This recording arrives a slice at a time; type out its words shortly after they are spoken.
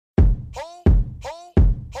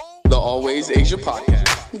Always Asia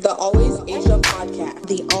Podcast. The Always Asia Podcast.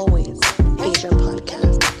 The Always Asia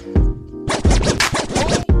Podcast.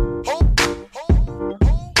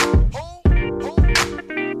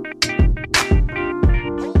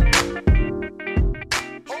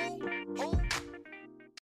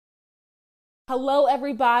 Hello,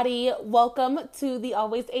 everybody. Welcome to the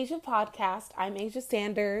Always Asia Podcast. I'm Asia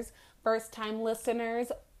Sanders. First-time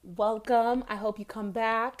listeners, welcome. I hope you come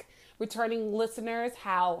back. Returning listeners,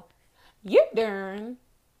 how you doing?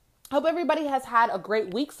 Hope everybody has had a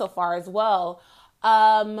great week so far as well.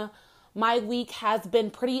 My week has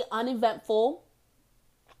been pretty uneventful,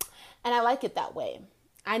 and I like it that way.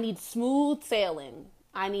 I need smooth sailing.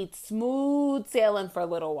 For a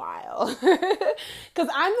little while. Because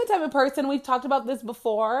I'm the type of person, we've talked about this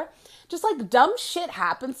before, just like dumb shit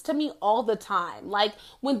happens to me all the time. Like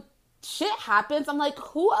when shit happens, I'm like,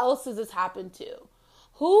 who else has this happened to?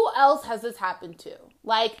 Who else has this happened to?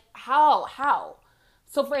 Like, how?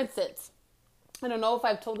 So for instance, I don't know if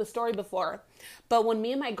I've told the story before, but when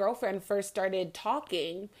me and my girlfriend first started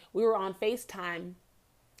talking, we were on FaceTime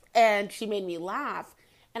and she made me laugh.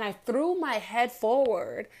 And I threw my head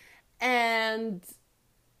forward and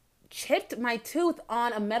chipped my tooth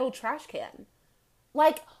on a metal trash can.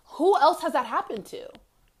 Like, who else has that happened to?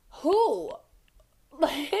 Who?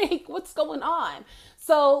 Like, what's going on?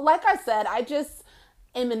 So, like I said, I just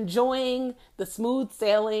am enjoying the smooth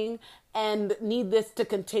sailing and need this to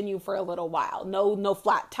continue for a little while. No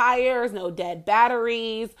flat tires, no dead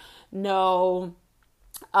batteries, no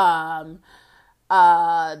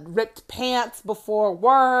ripped pants before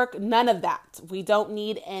work, none of that. We don't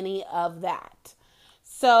need any of that.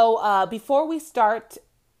 So before we start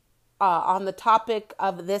on the topic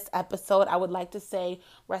of this episode, I would like to say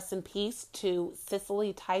rest in peace to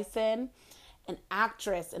Cicely Tyson, an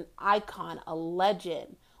actress, an icon, a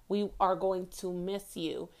legend. We are going to miss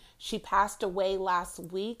you. She passed away last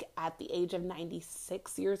week at the age of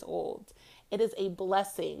 96 years old. It is a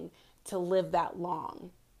blessing to live that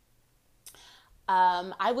long.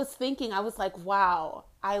 I was thinking, I was like, wow,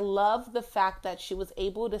 I love the fact that she was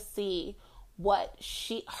able to see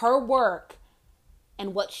her work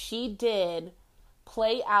and what she did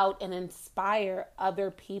play out and inspire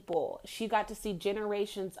other people. She got to see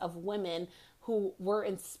generations of women who were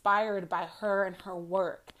inspired by her and her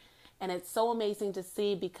work. And it's so amazing to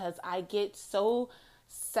see because I get so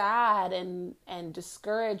sad and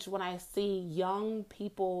discouraged when I see young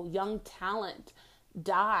people, young talent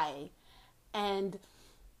die. And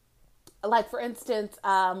like, for instance,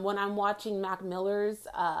 when I'm watching Mac Miller's,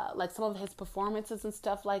 like some of his performances and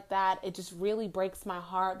stuff like that, it just really breaks my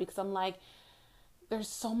heart because I'm like, there's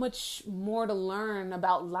so much more to learn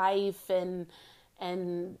about life and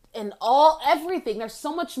everything. There's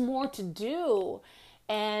so much more to do.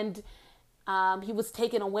 And he was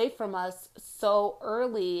taken away from us so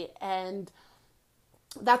early. And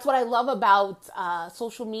that's what I love about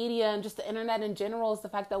social media and just the internet in general, is the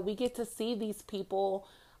fact that we get to see these people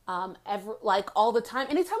all the time,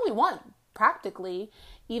 anytime we want, practically,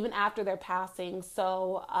 even after their passing.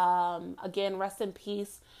 So again, rest in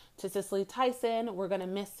peace to Cicely Tyson. We're going to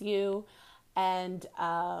miss you. And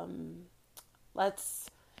let's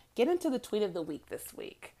get into the tweet of the week this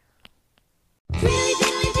week.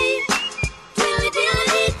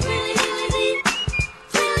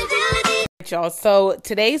 Y'all. So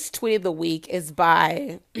today's tweet of the week is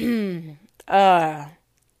by I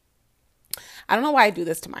don't know why I do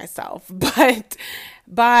this to myself, but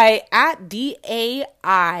by @DAISDZA.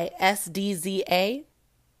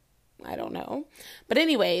 I don't know. But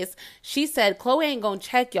anyways, she said, Chloe ain't gonna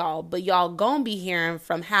check y'all, but y'all gonna be hearing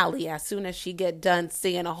from Halle as soon as she get done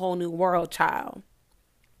singing A Whole New World, child.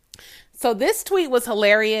 So this tweet was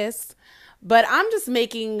hilarious. But I'm just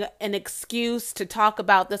making an excuse to talk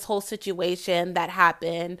about this whole situation that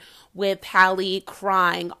happened with Halle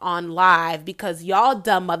crying on live because y'all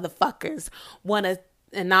dumb motherfuckers want to,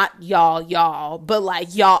 and not y'all, but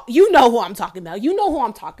like y'all, you know who I'm talking about. You know who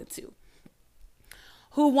I'm talking to.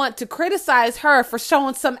 Who want to criticize her for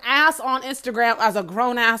showing some ass on Instagram as a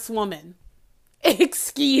grown-ass woman.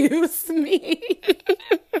 Excuse me.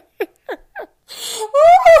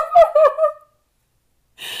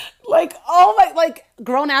 Like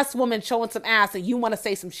grown-ass woman showing some ass and you want to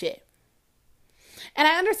say some shit. And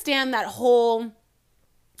I understand that whole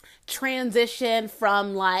transition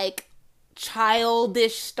from like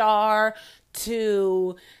childish star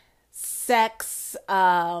to sex,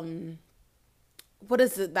 what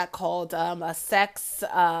is it that called? A sex,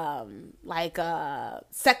 like a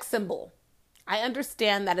sex symbol. I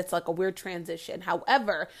understand that it's like a weird transition.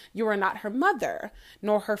 However, you are not her mother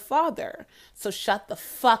nor her father. So shut the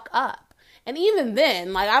fuck up And even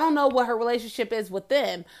then, like, I don't know what her relationship is with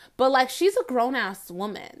them, but like, she's a grown ass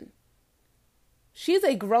woman. She's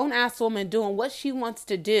a grown ass woman doing what she wants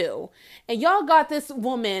to do. And y'all got this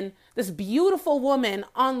woman, this beautiful woman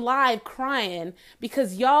on live crying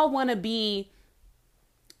because y'all want to be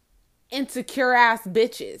insecure ass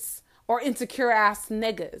bitches or insecure ass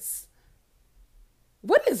niggas.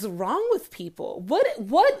 What is wrong with people?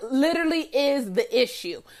 What literally is the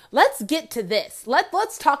issue? Let's get to this.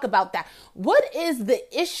 Let's talk about that. What is the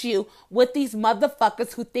issue with these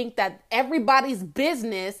motherfuckers who think that everybody's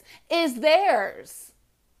business is theirs?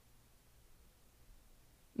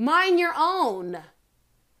 Mind your own.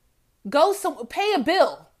 Pay a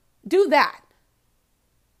bill. Do that.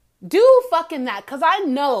 Do fucking that. Because I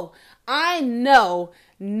know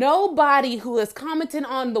nobody who is commenting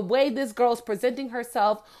on the way this girl's presenting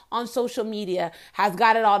herself on social media has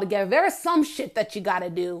got it all together. There is some shit that you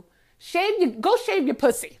gotta do. Go shave your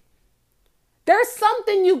pussy. There's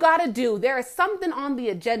something you gotta do. There is something on the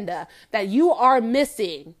agenda that you are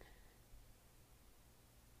missing.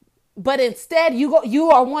 But instead,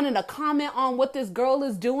 you are wanting to comment on what this girl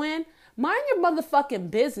is doing. Mind your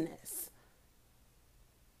motherfucking business.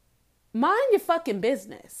 Mind your fucking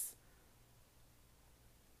business.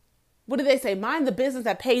 What do they say? Mind the business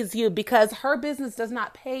that pays you, because her business does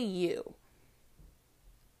not pay you.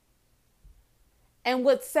 And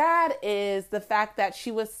what's sad is the fact that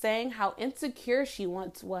she was saying how insecure she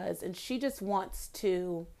once was, and she just wants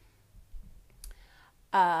to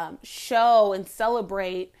show and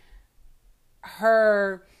celebrate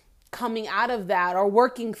her coming out of that or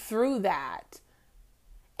working through that.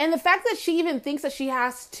 And the fact that she even thinks that she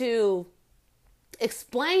has to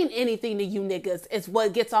explain anything to you niggas is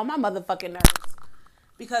what gets on my motherfucking nerves.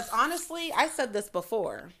 Because honestly, I said this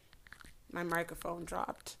before. My microphone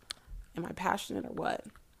dropped. Am I passionate or what?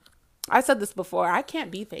 I said this before. I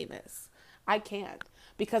can't be famous. I can't.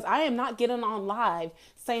 Because I am not getting on live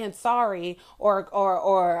saying sorry or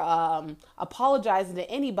apologizing to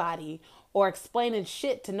anybody or explaining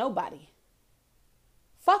shit to nobody.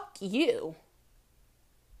 Fuck you.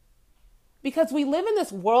 Because we live in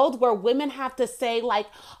this world where women have to say like,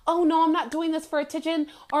 oh no, I'm not doing this for attention.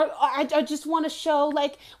 Or I just want to show,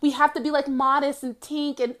 like, we have to be like modest and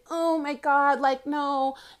tink and oh my God, like,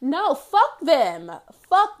 no, fuck them.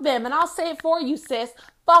 Fuck them. And I'll say it for you, sis.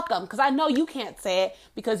 Fuck them. Because I know you can't say it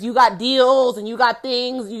because you got deals and you got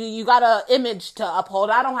things. You got an image to uphold.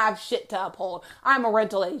 I don't have shit to uphold. I'm a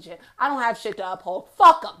rental agent. I don't have shit to uphold.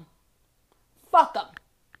 Fuck them. Fuck them.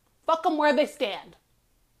 Fuck them where they stand.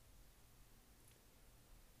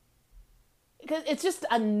 Because it's just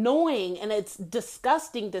annoying and it's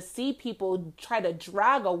disgusting to see people try to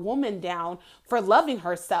drag a woman down for loving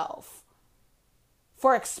herself,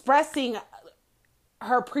 for expressing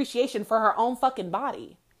her appreciation for her own fucking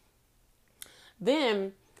body.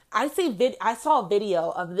 Then I saw a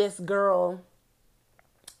video of this girl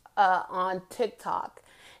on TikTok,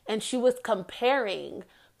 and she was comparing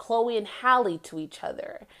Chloe and Halle to each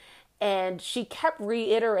other. And she kept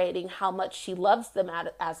reiterating how much she loves them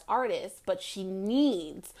as artists, but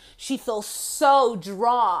she feels so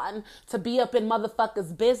drawn to be up in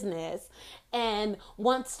motherfuckers' business and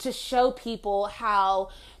wants to show people how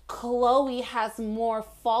Chloe has more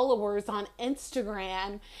followers on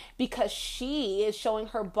Instagram because she is showing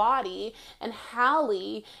her body, and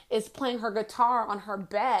Halle is playing her guitar on her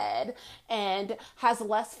bed and has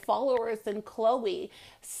less followers than Chloe.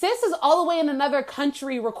 Sis is all the way in another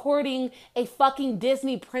country recording a fucking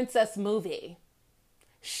Disney princess movie.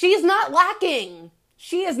 She's not lacking.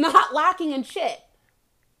 She is not lacking in shit.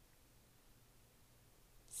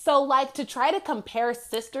 So, like, to try to compare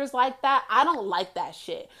sisters like that, I don't like that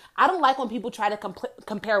shit. I don't like when people try to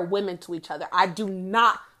compare women to each other. I do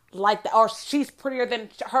not like that. Or she's prettier than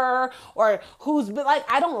her, or who's,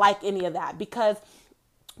 like, I don't like any of that. Because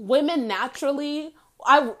women naturally,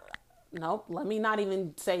 let me not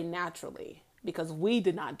even say naturally, because we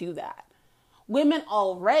did not do that. Women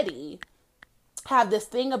already have this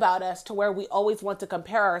thing about us to where we always want to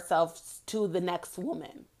compare ourselves to the next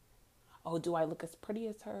woman. Oh, do I look as pretty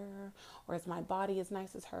as her? Or is my body as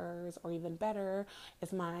nice as hers? Or even better,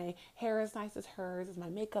 is my hair as nice as hers? Is my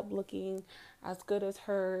makeup looking as good as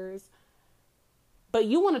hers? But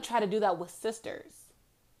you want to try to do that with sisters.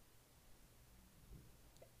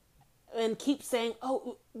 And keep saying,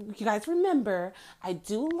 oh, you guys remember, I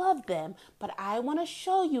do love them, but I want to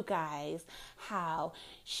show you guys how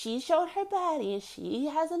she showed her body and she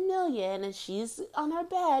has 1 million and she's on her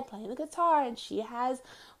bed playing the guitar and she has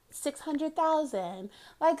 600,000.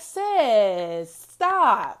 Like, sis,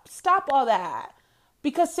 stop all that.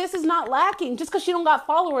 Because sis is not lacking just because she don't got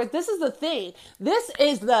followers. This is the thing. This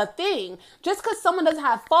is the thing. Just because someone doesn't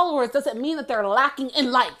have followers doesn't mean that they're lacking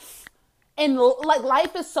in life. And like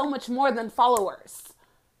life is so much more than followers.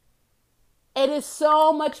 It is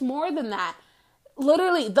so much more than that.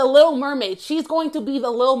 Literally, the Little Mermaid. She's going to be the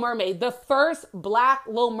Little Mermaid, the first Black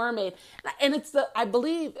Little Mermaid, and it's I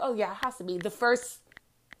believe. Oh yeah, it has to be the first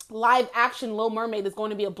live action Little Mermaid is going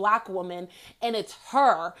to be a Black woman, and it's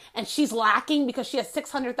her, and she's lacking because she has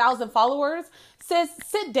 600,000 followers. Sis,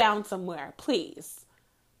 sit down somewhere, please.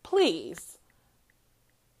 Please.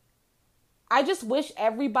 I just wish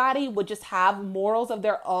everybody would just have morals of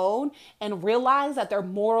their own and realize that they're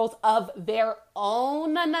morals of their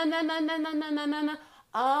own. No, no, no, no, no, no, no, no, no, no.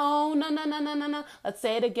 Oh, no, no, no, no, no, no. Let's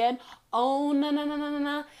say it again. Oh, no, no, no, no, no,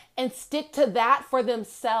 no. And stick to that for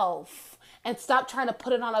themselves. And stop trying to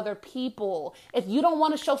put it on other people. If you don't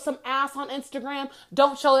want to show some ass on Instagram,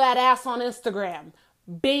 don't show that ass on Instagram.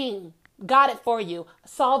 Bing. Got it for you.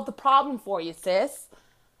 Solved the problem for you, sis.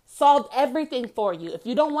 Solved everything for you. If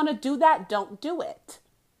you don't want to do that, don't do it.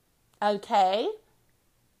 Okay?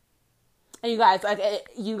 And you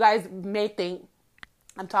guys may think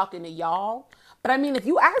I'm talking to y'all. But I mean, if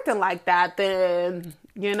you acting like that, then,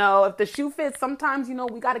 if the shoe fits, sometimes,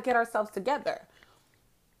 we got to get ourselves together.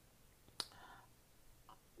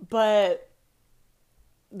 But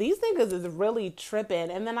these niggas is really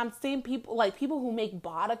tripping. And then I'm seeing people who make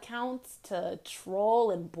bot accounts to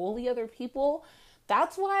troll and bully other people.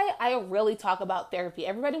 That's why I really talk about therapy.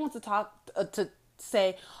 Everybody wants to talk to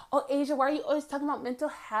say, oh, Asia, why are you always talking about mental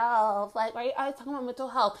health? Like, why are you always talking about mental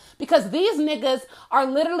health? Because these niggas are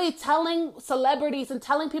literally telling celebrities and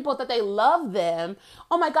telling people that they love them.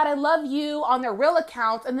 Oh my God, I love you on their real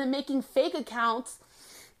accounts, and then making fake accounts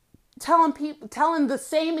telling the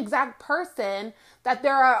same exact person that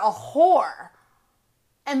they're a whore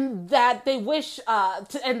and that they wish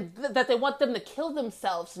that they want them to kill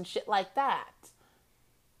themselves and shit like that.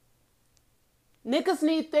 Niggas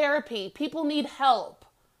need therapy. People need help.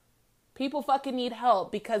 People fucking need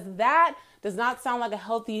help, because that does not sound like a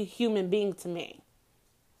healthy human being to me.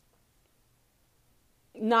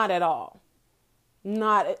 Not at all.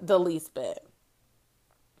 Not the least bit.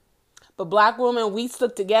 But Black women, we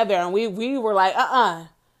stuck together and we were like,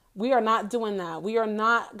 we are not doing that. We are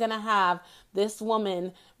not going to have this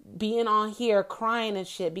woman being on here crying and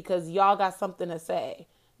shit because y'all got something to say.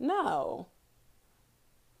 No.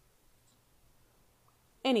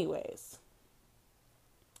 Anyways,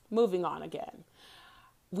 moving on again.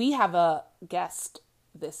 We have a guest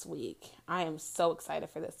this week. I am so excited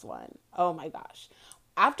for this one. Oh my gosh.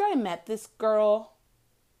 After I met this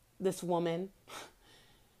woman,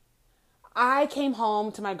 I came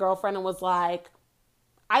home to my girlfriend and was like,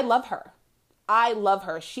 I love her. I love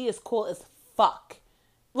her. She is cool as fuck.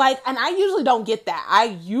 And I usually don't get that. I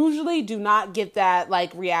usually do not get that,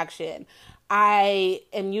 reaction. I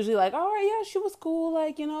am usually like, all right, yeah, she was cool.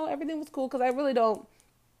 Everything was cool. Because I really don't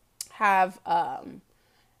have a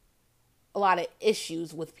lot of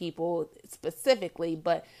issues with people specifically.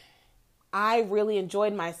 But I really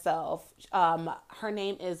enjoyed myself. Her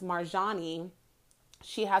name is Marjani.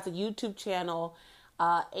 She has a YouTube channel,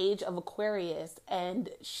 Age of Aquarius, and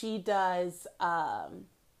she does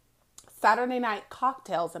Saturday Night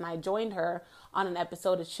Cocktails, and I joined her on an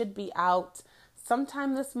episode. It should be out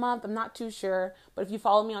sometime this month. I'm not too sure, but if you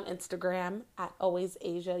follow me on Instagram at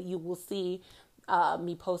AlwaysAsia, you will see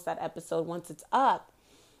me post that episode once it's up.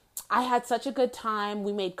 I had such a good time.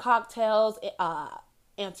 We made cocktails,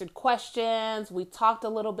 answered questions. We talked a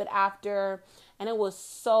little bit after, and it was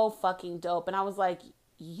so fucking dope. And I was like,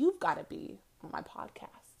 you've got to be on my podcast.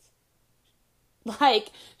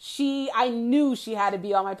 I knew she had to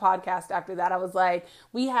be on my podcast after that. I was like,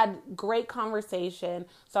 we had great conversation.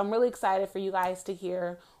 So I'm really excited for you guys to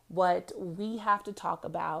hear what we have to talk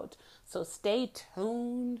about. So stay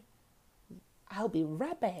tuned. I'll be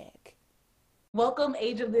right back. Welcome,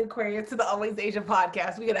 Age of the Aquarius, to the Always Asia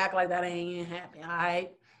podcast. We could act like that ain't happening, all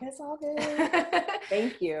right? It's all good.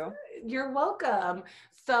 Thank you. You're welcome.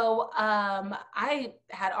 So I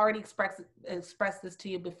had already expressed this to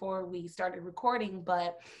you before we started recording,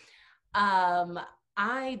 but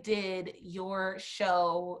I did your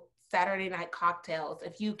show, Saturday Night Cocktails.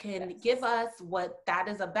 If you can give us what that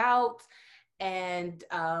is about and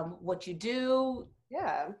what you do,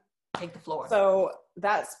 take the floor. So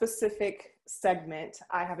that specific segment,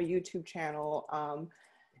 I have a YouTube channel,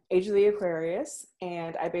 Age of the Aquarius,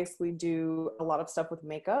 and I basically do a lot of stuff with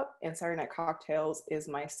makeup, and Saturday Night Cocktails is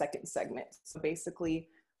my second segment. So basically,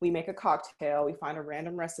 we make a cocktail, we find a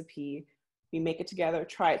random recipe, we make it together,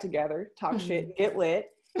 try it together, talk shit, get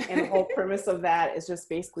lit, And the whole premise of that is just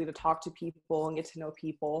basically to talk to people and get to know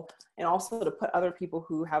people, and also to put other people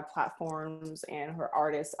who have platforms and who are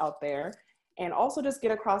artists out there, and also just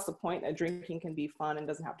get across the point that drinking can be fun and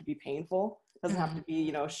doesn't have to be painful. Doesn't have to be,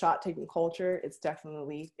 you know, shot taking culture. It's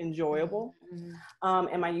definitely enjoyable.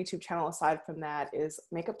 And my YouTube channel, aside from that, is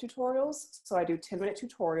makeup tutorials. So I do 10-minute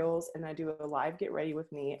tutorials, and I do a live get ready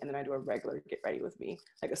with me, and then I do a regular get ready with me,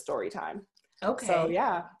 like a story time. Okay. So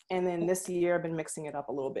yeah. And then this year I've been mixing it up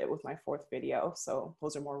a little bit with my 4th video. So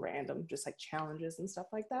those are more random, just like challenges and stuff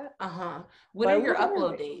like that. What are your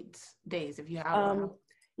upload days if you have one?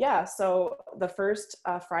 Yeah, so the first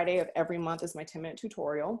Friday of every month is my 10-minute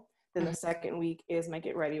tutorial. Then the second week is my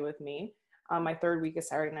get ready with me. My 3rd week is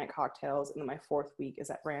Saturday Night Cocktails. And then my 4th week is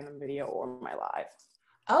that random video or my live.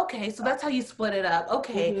 Okay, so that's how you split it up.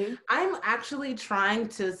 Okay, I'm actually trying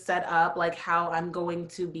to set up like how I'm going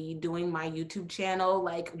to be doing my YouTube channel,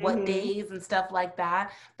 like what days and stuff like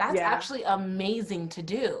that. That's actually amazing to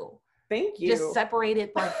do. Thank you. Just separate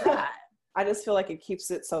it like that. I just feel like it keeps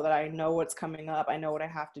it so that I know what's coming up. I know what I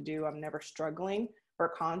have to do. I'm never struggling for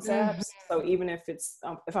concepts. So even if it's,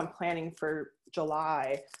 if I'm planning for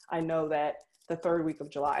July, I know that the 3rd week of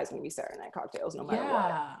July is going to be Saturday Night Cocktails no matter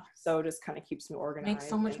what. So it just kind of keeps me organized. Makes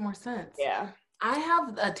so much more sense. Yeah. I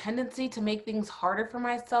have a tendency to make things harder for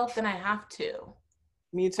myself than I have to.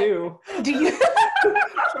 Me too. Do you?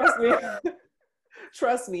 Trust me.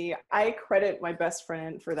 Trust me. I credit my best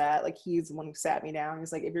friend for that. Like, he's the one who sat me down.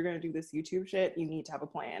 He's like, if you're going to do this YouTube shit, you need to have a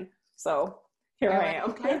plan. So here I am.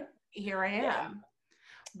 Okay. Here I am. Yeah.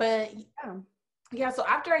 But yeah, so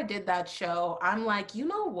after I did that show, I'm like, you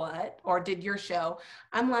know what? Or did your show?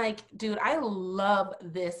 I'm like, dude, I love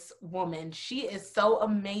this woman. She is so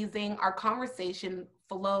amazing. Our conversation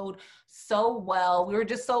flowed so well. We were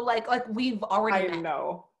just so like we've already met. I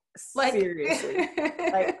know. Like, seriously.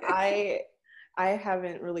 Like I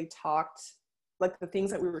haven't really talked, like the things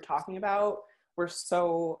that we were talking about were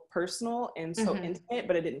so personal and so intimate,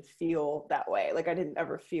 but it didn't feel that way. Like I didn't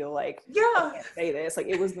ever feel like, I can't say this. Like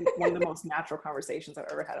it was one of the most natural conversations I've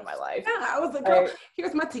ever had in my life. Yeah, I was like, girl,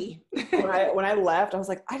 here's my tea. when I left, I was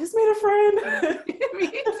like, I just made a friend. Me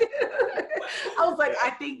too. I was like,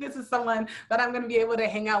 I think this is someone that I'm going to be able to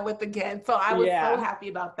hang out with again. So I was so happy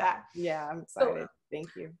about that. Yeah, I'm excited.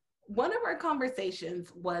 Thank you. One of our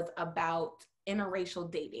conversations was about interracial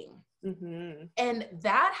dating. And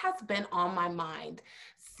that has been on my mind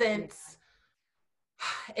since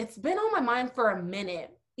it's been on my mind for a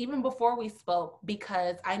minute, even before we spoke,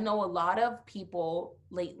 because I know a lot of people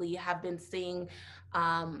lately have been seeing,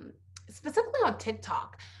 specifically on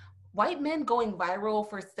TikTok, white men going viral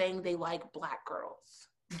for saying they like Black girls.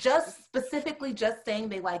 Just specifically just saying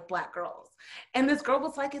they like Black girls. And this girl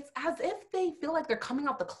was like, it's as if they feel like they're coming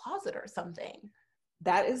out the closet or something.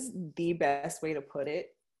 That is the best way to put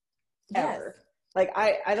it ever. Yes. Like,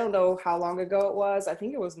 I don't know how long ago it was. I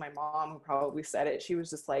think it was my mom who probably said it. She was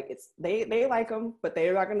just like, they like them, but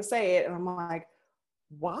they're not going to say it. And I'm like,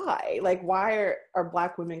 why? Like, why are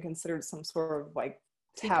Black women considered some sort of like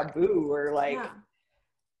taboo or like,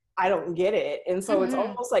 I don't get it. And so it's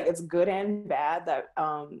almost like it's good and bad that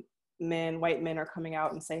white men are coming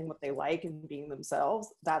out and saying what they like and being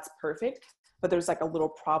themselves. That's perfect. But there's like a little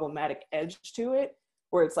problematic edge to it,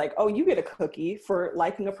 where it's like, oh, you get a cookie for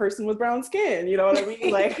liking a person with brown skin. You know what I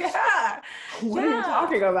mean? Like, what are you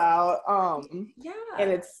talking about?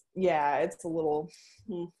 And it's a little,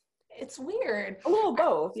 it's weird. A little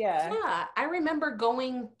both, Yeah, I remember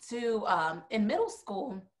going to, in middle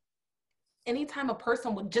school, anytime a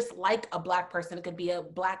person would just like a Black person, it could be a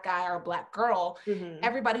Black guy or a Black girl,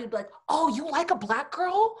 everybody would be like, oh, you like a Black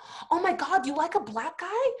girl? Oh my God, you like a Black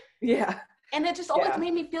guy? Yeah. And it just always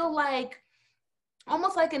made me feel like,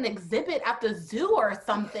 almost like an exhibit at the zoo or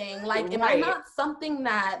something. Like, am I not something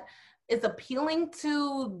that is appealing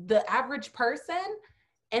to the average person?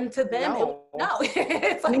 And to them, no.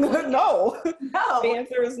 It's like, no. The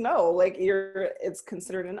answer is no. Like, it's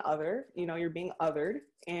considered an other. You know, you're being othered,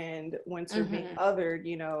 and once you're being othered,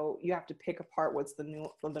 you know, you have to pick apart what's the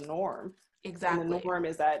norm. Exactly. And the norm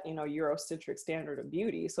is that, you know, Eurocentric standard of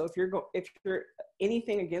beauty. So if you're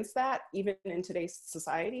anything against that, even in today's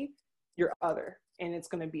society, you're other, and it's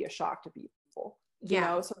going to be a shock to people. You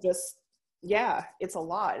know, so just it's a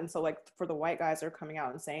lot. And so like for the white guys that are coming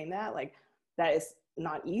out and saying that, like, that is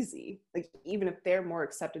not easy. Like, even if they're more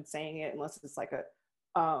accepted saying it, unless it's like a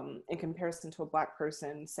in comparison to a Black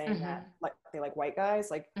person saying that, like, they like white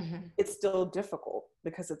guys, like it's still difficult,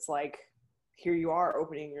 because it's like, here you are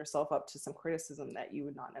opening yourself up to some criticism that you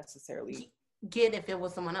would not necessarily get if it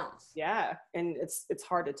was someone else. Yeah. And it's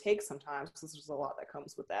hard to take sometimes, because there's a lot that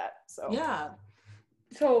comes with that. So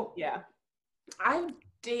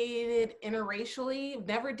dated interracially.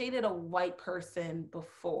 Never dated a white person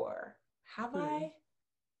before. Have I?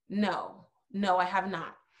 No, I have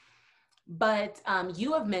not. But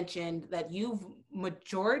you have mentioned that you've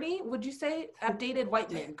majority, would you say, have dated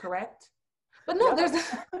white men, correct? But no, there's.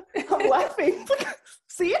 I'm laughing.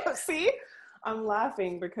 See, I'm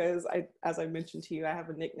laughing because as I mentioned to you, I have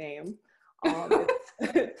a nickname.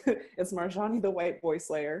 It's Marjani the White Boy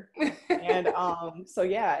Slayer, and so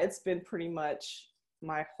yeah, it's been pretty much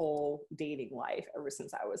my whole dating life ever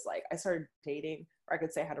since I started dating, or I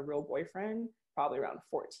could say I had a real boyfriend probably around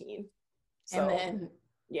 14. So, and then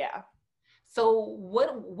yeah. So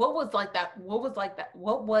what was like that? What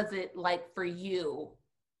was it like for you?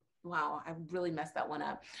 Wow, I really messed that one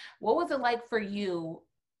up. What was it like for you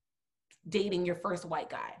dating your first white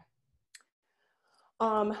guy?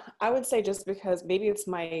 I would say just because maybe it's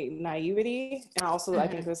my naivety, and also I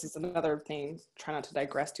think this is another thing, try not to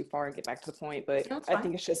digress too far and get back to the point, but I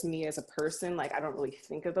think it's just me as a person. Like, I don't really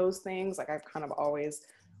think of those things. Like, I've kind of always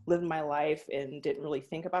lived my life and didn't really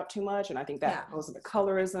think about too much. And I think that goes into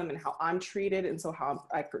colorism and how I'm treated, and so how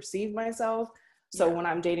I perceive myself. So when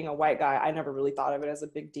I'm dating a white guy, I never really thought of it as a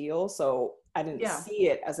big deal. So I didn't see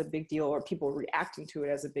it as a big deal, or people reacting to it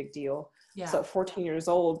as a big deal. So at 14 years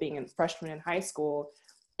old, being a freshman in high school,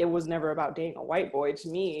 it was never about dating a white boy. To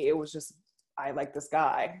me, it was just, I like this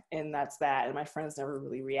guy, and that's that. And my friends never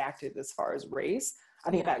really reacted as far as race.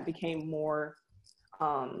 I think that became more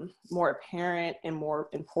apparent and more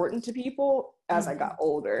important to people as I got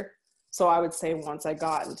older. So I would say once I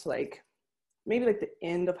got into maybe the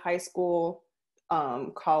end of high school,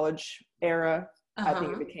 college era, I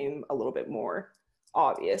think it became a little bit more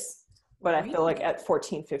obvious. But I feel like at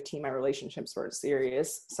 14, 15, my relationships weren't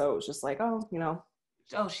serious. So it was just like, oh,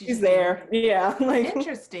 she's there. Yeah.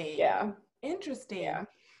 Interesting. Yeah. Interesting. Yeah.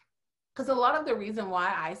 Because a lot of the reason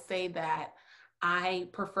why I say that I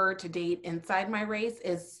prefer to date inside my race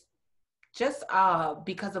is just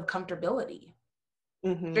because of comfortability.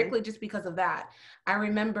 Strictly just because of that. I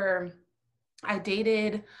remember I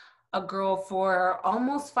dated a girl for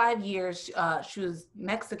almost 5 years. She was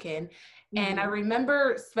Mexican. And I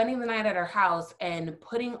remember spending the night at her house and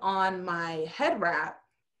putting on my head wrap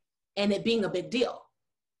and it being a big deal.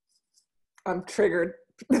 I'm triggered.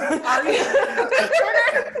 Are you?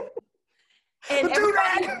 And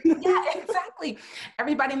yeah, exactly.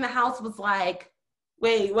 Everybody in the house was like,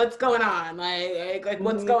 wait, what's going on? Like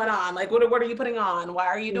what's going on? Like, what are you putting on? Why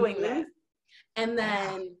are you doing this? And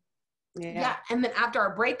then and then after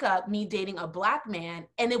our breakup, me dating a black man,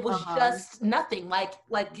 and it was just nothing.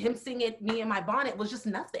 Like him seeing me in my bonnet was just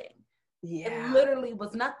nothing. It literally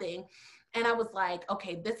was nothing. And I was like,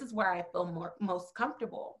 okay, this is where I feel most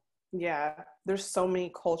comfortable. Yeah, there's so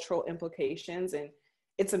many cultural implications, and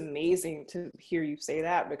it's amazing to hear you say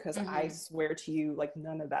that, because I swear to you,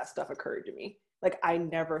 none of that stuff occurred to me. I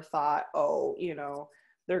never thought,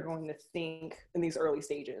 they're going to think in these early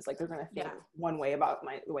stages, they're going to think one way about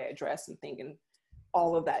the way I dress and think, and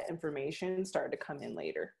all of that information started to come in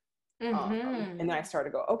later. And then I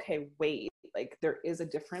started to go, okay, wait, there is a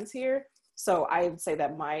difference here. So I would say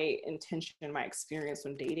that my intention, my experience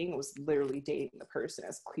when dating was literally dating the person,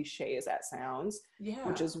 as cliche as that sounds,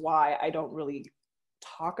 which is why I don't really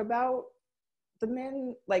talk about the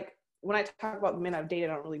men. When I talk about the men I've dated,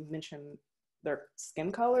 I don't really mention their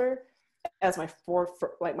skin color as my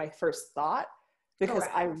first thought, because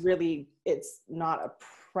it's not a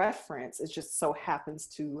preference. It just so happens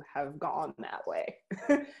to have gone that way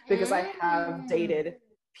because I have dated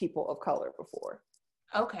people of color before.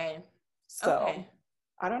 Okay. So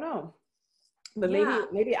I don't know, but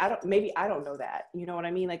maybe I don't know that, you know what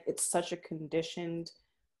I mean? It's such a conditioned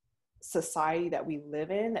society that we live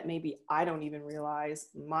in that maybe I don't even realize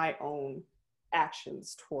my own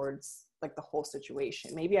actions towards the whole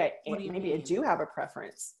situation. Maybe I do have a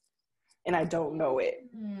preference and I don't know it.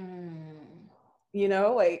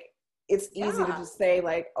 It's easy to just say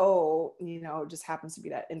it just happens to be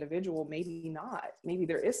that individual. Maybe not. Maybe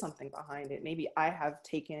there is something behind it. Maybe I have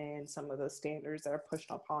taken some of the standards that are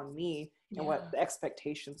pushed upon me and what the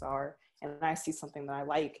expectations are, and I see something that I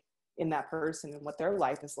like in that person and what their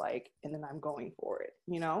life is like, and then I'm going for it,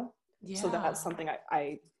 So that's something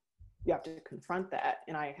you have to confront that,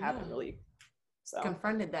 and I haven't really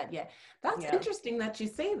confronted that yet. That's interesting that you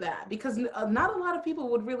say that, because not a lot of people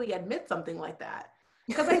would really admit something like that.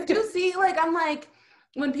 Because I do see, I'm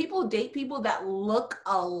when people date people that look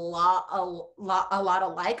a lot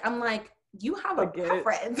alike, I'm like, you have a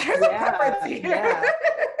preference. There's a preference here. Yeah.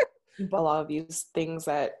 A lot of these things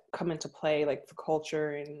that come into play, for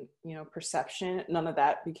culture and, perception, none of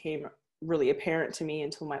that became really apparent to me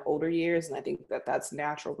until my older years. And I think that that's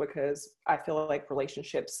natural because I feel like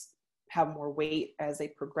relationships have more weight as they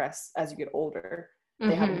progress, as you get older.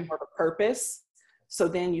 They have more of a purpose. So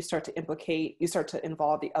then you start to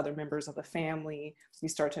involve the other members of the family. You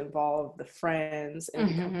start to involve the friends, and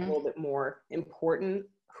it becomes a little bit more important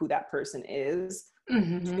who that person is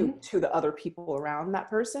to the other people around that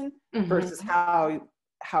person versus how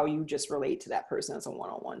you just relate to that person as a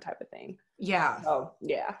one-on-one type of thing. Yeah. Oh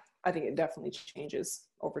yeah, I think it definitely changes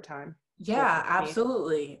over time. Yeah,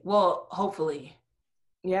 absolutely. Well, hopefully.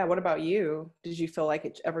 Yeah. What about you? Did you feel like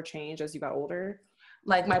it ever changed as you got older?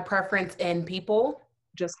 Like my preference in people?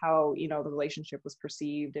 Just how, the relationship was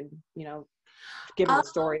perceived and, given the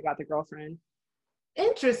story about the girlfriend.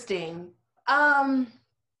 Interesting. I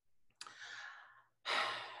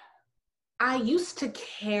used to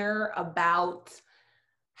care about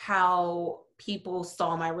how people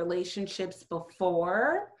saw my relationships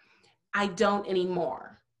before. I don't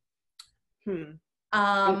anymore. Wait.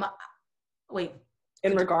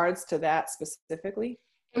 In regards to that specifically?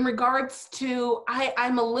 In regards to,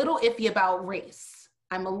 I'm a little iffy about race.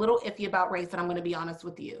 And I'm going to be honest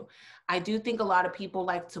with you. I do think a lot of people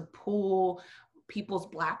like to pull people's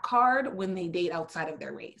Black card when they date outside of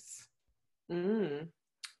their race. In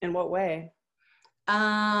what way?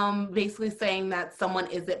 Basically saying that someone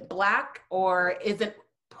isn't Black or isn't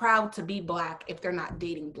proud to be Black if they're not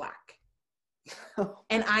dating Black.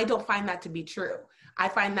 And I don't find that to be true. I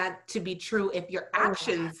find that to be true if your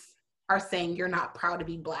actions are saying you're not proud to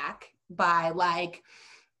be Black by like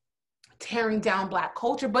tearing down Black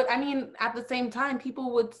culture. But I mean, at the same time,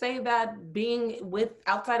 people would say that being with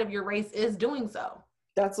outside of your race is doing so.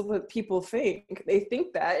 That's what people think. They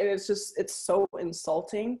think that, and it's so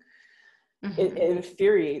insulting. It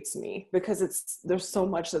infuriates me because there's so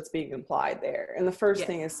much that's being implied there. And the first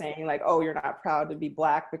thing is saying like, oh, you're not proud to be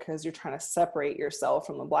Black because you're trying to separate yourself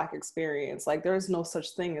from the Black experience. Like there's no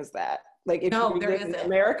such thing as that. Like if you live in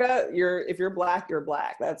America, if you're Black, you're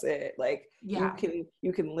Black. That's it. Like you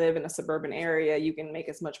can live in a suburban area, you can make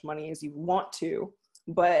as much money as you want to,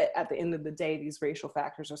 but at the end of the day, these racial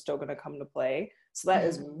factors are still going to come to play. So that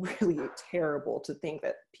is really terrible to think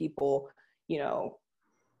that people,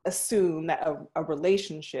 assume that a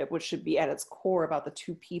relationship, which should be at its core about the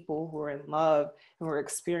two people who are in love and who are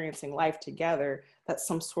experiencing life together, that's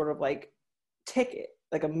some sort of like ticket,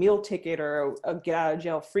 like a meal ticket or a get out of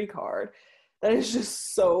jail free card. That is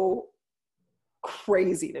just so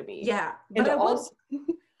crazy to me. Yeah. And to also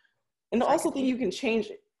think you can change,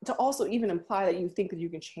 to also even imply that you think that you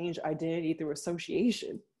can change identity through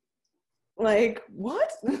association. Like,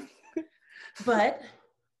 what? But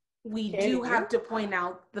we do have to point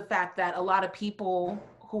out the fact that a lot of people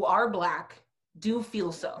who are Black do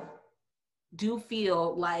feel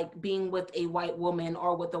like being with a white woman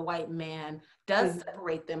or with a white man does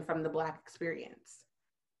separate them from the Black experience.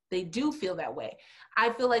 They do feel that way.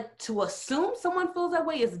 I feel like to assume someone feels that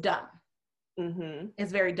way is dumb.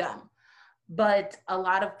 It's very dumb. But a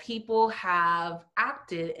lot of people have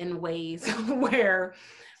acted in ways where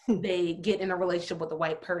they get in a relationship with a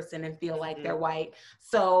white person and feel like they're white.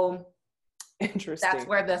 So interesting. That's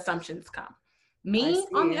where the assumptions come. Me,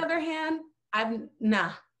 on the other hand, I don't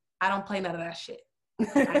play none of that shit.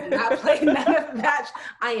 I do not play none of that.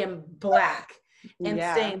 I am Black and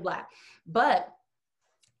staying Black. But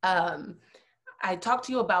I talked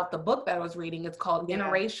to you about the book that I was reading. It's called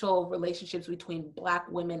Interracial Relationships Between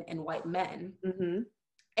Black Women and White Men.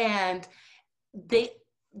 And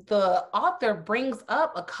the author brings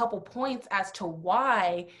up a couple points as to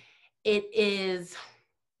why it is,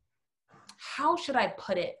 how should I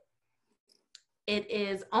put it? It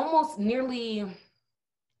is almost nearly,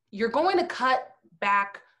 you're going to cut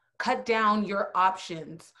down your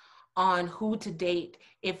options on who to date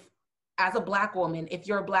as a Black woman, if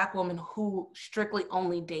you're a Black woman who strictly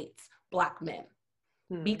only dates Black men.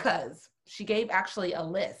 Because she gave actually a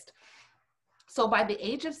list. So by the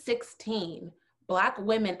age of 16, Black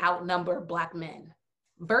women outnumber Black men,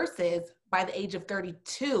 versus by the age of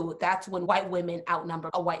 32, that's when white women outnumber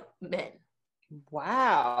white men.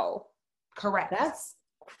 Wow. Correct. That's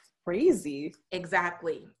crazy.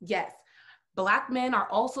 Exactly. Yes. Black men are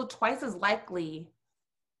also twice as likely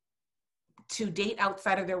to date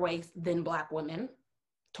outside of their race than Black women.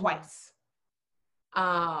 Twice.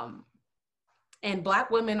 And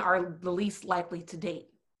Black women are the least likely to date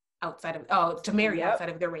to marry outside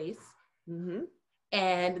of their race.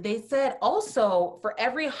 And they said also for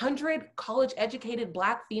every 100 college-educated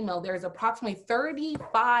Black female, there's approximately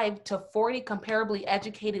 35 to 40 comparably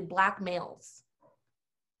educated Black males.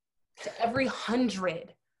 To every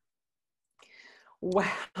 100.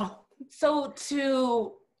 Wow. So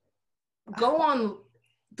to go on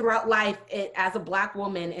throughout life as a Black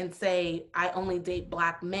woman and say, I only date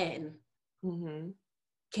Black men,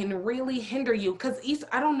 can really hinder you. Because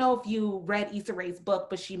I don't know if you read Issa Rae's book,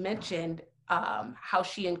 but she mentioned how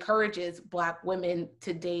she encourages Black women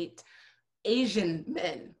to date Asian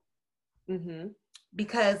men.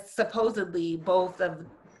 Because supposedly both of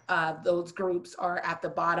those groups are at the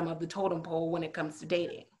bottom of the totem pole when it comes to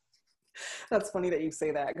dating. That's funny that you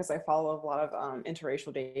say that, because I follow a lot of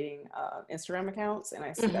interracial dating Instagram accounts, and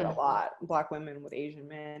I see that a lot. Black women with Asian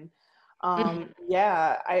men.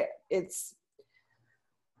 Yeah, it's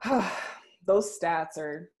those stats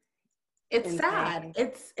are. It's insane. sad.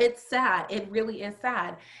 It's sad. It really is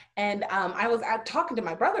sad. And I was out talking to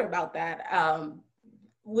my brother about that,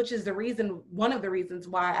 which is one of the reasons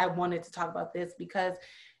why I wanted to talk about this, because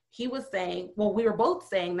he was saying, well, we were both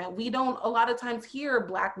saying that we don't a lot of times hear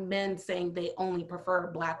Black men saying they only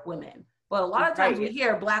prefer Black women. But a lot of times we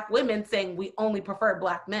hear Black women saying we only prefer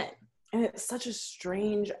Black men. And it's such a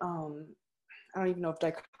strange, I don't even know if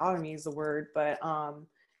dichotomy is the word, but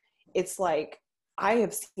it's like, I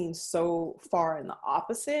have seen so far in the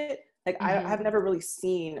opposite. Like I've never really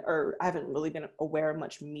seen, or I haven't really been aware of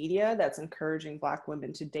much media that's encouraging Black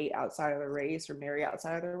women to date outside of their race or marry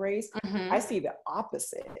outside of their race. I see the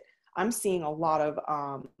opposite. I'm seeing a lot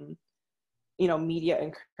of, media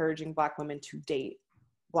encouraging Black women to date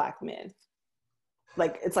Black men.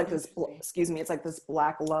 Like, it's like this, it's like this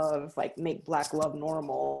Black love, like make Black love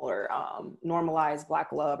normal, or normalize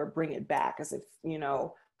Black love, or bring it back as if,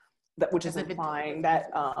 that, which is implying that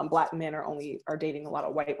Black men are dating a lot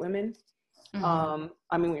of white women. I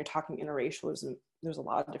mean, when you're talking interracialism, there's a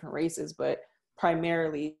lot of different races, but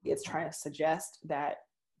primarily it's trying to suggest that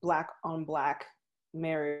Black on Black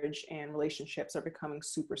marriage and relationships are becoming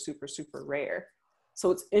super, super, super rare. So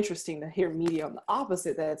it's interesting to hear media on the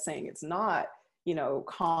opposite, that it's saying it's not,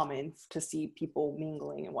 common to see people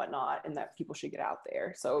mingling and whatnot, and that people should get out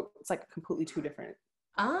there. So it's like completely two different.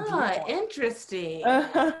 Interesting.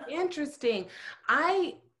 Interesting.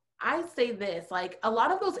 I say this, like, a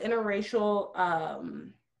lot of those interracial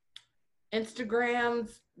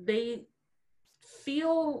Instagrams, they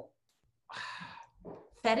feel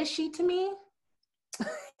fetishy to me.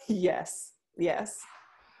 Yes.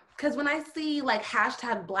 Because when I see like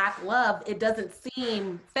hashtag Black love, it doesn't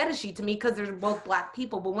seem fetishy to me, because there's both Black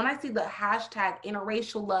people. But when I see the hashtag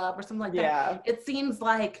interracial love or something like that, it seems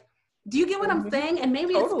like, do you get what I'm saying? And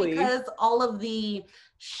maybe it's because all of the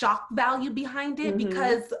shock value behind it,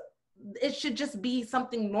 because it should just be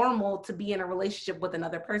something normal to be in a relationship with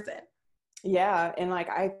another person. Yeah. And like,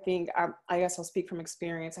 I think, I guess I'll speak from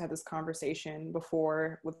experience. I had this conversation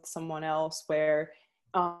before with someone else where,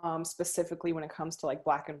 specifically when it comes to like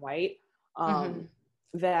Black and white,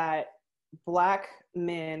 that Black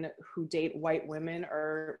men who date white women,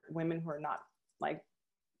 or women who are not like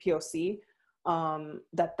POC,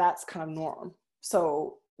 that's kind of norm.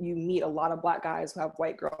 So you meet a lot of Black guys who have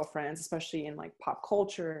white girlfriends, especially in like pop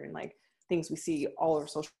culture and like things we see all over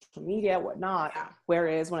social media, whatnot.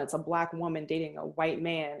 Whereas when it's a Black woman dating a white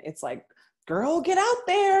man, it's like, girl, get out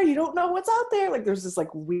there. You don't know what's out there. Like, there's this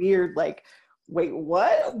like weird, like, wait,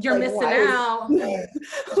 what? You're like, missing out.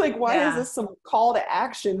 Like, why is this some call to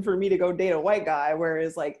action for me to go date a white guy?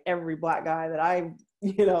 Whereas like every Black guy that I,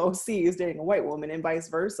 see is dating a white woman, and vice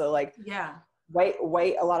versa. Like,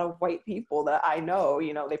 white, a lot of white people that I know,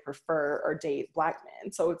 they prefer or date Black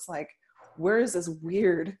men. So it's like, where is this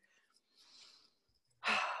weird,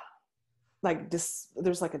 like,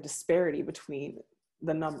 there's like a disparity between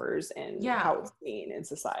the numbers and how it's seen in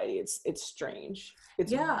society. It's strange.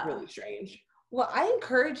 It's really strange. Well, I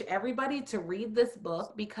encourage everybody to read this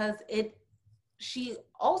book, because she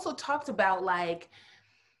also talked about like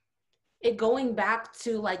it going back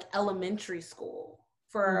to like elementary school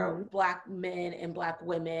for Black men and Black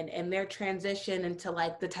women, and their transition into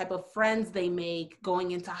like the type of friends they make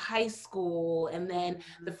going into high school, and then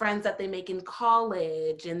the friends that they make in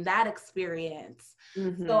college, and that experience.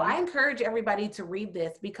 So I encourage everybody to read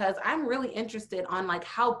this, because I'm really interested on like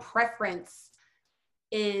how preference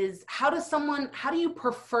is, how do you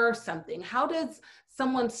prefer something? How does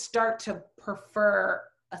someone start to prefer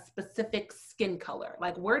a specific skin color?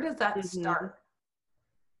 Like, where does that start?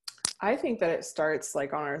 I think that it starts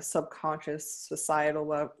like on our subconscious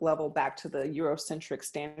societal level, back to the Eurocentric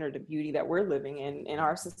standard of beauty that we're living in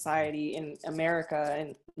our society, in America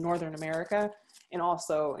and Northern America, and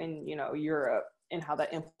also in, Europe, and how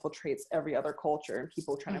that infiltrates every other culture, and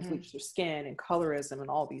people trying to bleach their skin and colorism and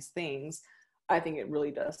all these things. I think it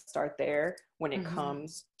really does start there when it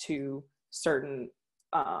comes to certain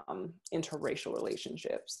interracial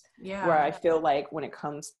relationships, where I feel like when it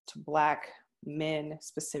comes to Black men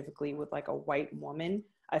specifically with like a white woman,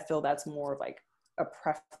 I feel that's more like a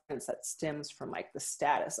preference that stems from like the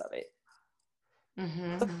status of it.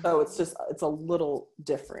 So it's a little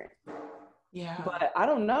different. Yeah. But I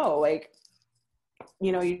don't know, like,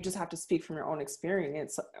 you know, you just have to speak from your own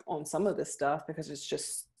experience on some of this stuff, because it's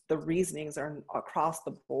just the reasonings are across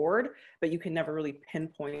the board, but you can never really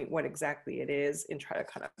pinpoint what exactly it is and try to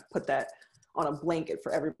kind of put that on a blanket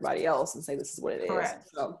for everybody else and say this is what it is.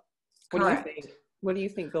 So what do you think? What do you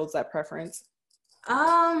think builds that preference?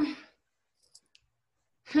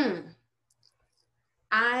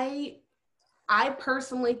 I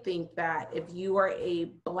personally think that if you are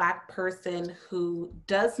a Black person who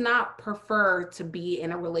does not prefer to be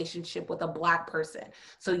in a relationship with a Black person,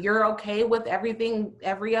 so you're okay with everything,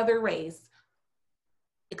 every other race,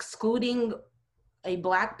 excluding a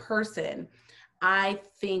Black person, I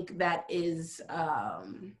think that is a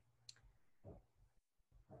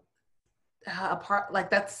part, like,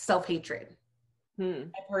 that's self-hatred. I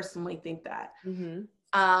personally think that.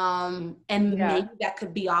 And maybe that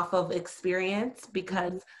could be off of experience,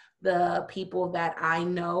 because the people that I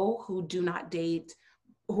know who do not date,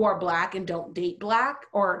 who are Black and don't date Black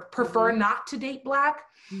or prefer not to date Black,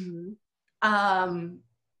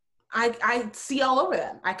 I see all over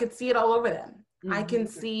them. I could see it all over them. I can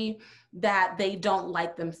see that they don't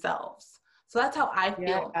like themselves. So that's how I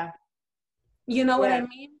feel. You know what I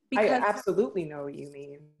mean? Because I absolutely know what you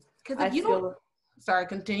mean. Because if you don't, sorry,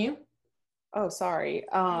 continue. Oh, sorry.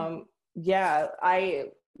 Yeah, I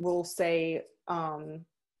will say,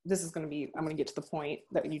 this is going to be, I'm going to get to the point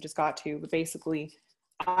that you just got to, but basically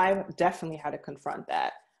I've definitely had to confront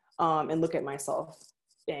that, and look at myself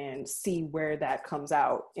and see where that comes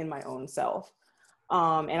out in my own self.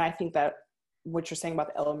 And I think that what you're saying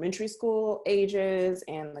about the elementary school ages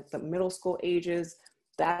and like the middle school ages,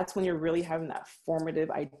 that's when you're really having that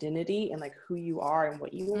formative identity and like who you are and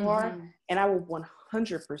what you are. And I will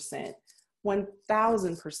 100%,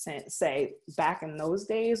 1000% say back in those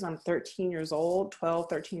days, when I'm 13 years old, 12,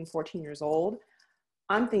 13, 14 years old,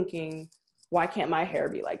 I'm thinking, why can't my hair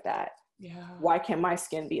be like that? Why can't my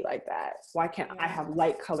skin be like that? Why can't I have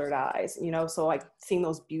light colored eyes? You know, so like seeing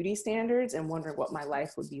those beauty standards and wondering what my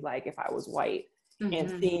life would be like if I was white,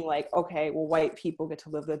 and seeing like, okay, well, white people get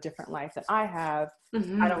to live the different life that I have.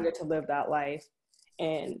 I don't get to live that life,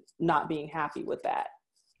 and not being happy with that.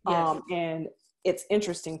 And it's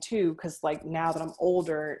interesting too, because like now that I'm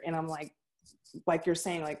older and I'm like you're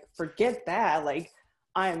saying, like, forget that, like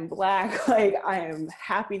I'm Black, like I am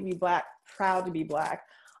happy to be Black, proud to be Black.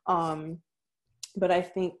 But I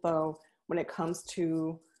think though, when it comes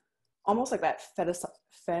to almost like that fetishized,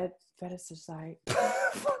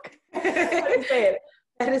 fuck. How do you say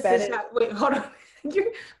it? Wait, hold on. You're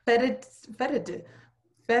fetishized.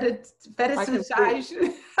 I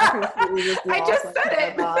just said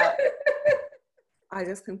it. I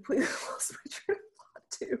just completely lost my train of thought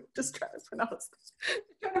too. Just trying to pronounce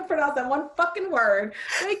that one fucking word.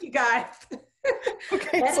 Thank you, guys.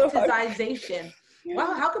 Okay, fetishization.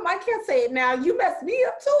 Wow, how come I can't say it now? You messed me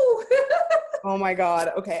up too. Oh my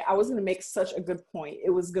God. Okay, I was gonna make such a good point.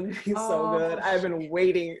 It was gonna be so good. I've been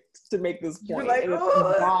waiting to make this point. Like, and it's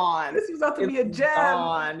gone. This was about to be a gem.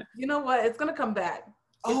 Gone. You know what? It's gonna come back.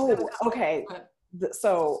 Okay.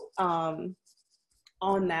 So,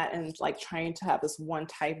 on that, and like trying to have this one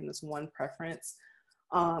type and this one preference,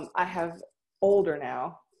 I have older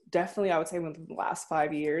now. Definitely, I would say within the last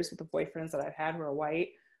 5 years, with the boyfriends that I've had who are white,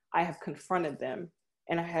 I have confronted them,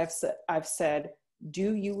 and I've said,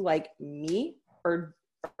 do you like me or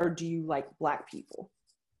do you like Black people?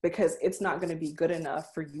 Because it's not going to be good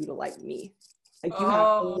enough for you to like me. Like you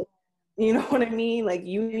have to, you know what I mean? Like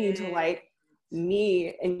you need to like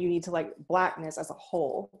me, and you need to like Blackness as a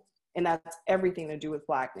whole. And that's everything to do with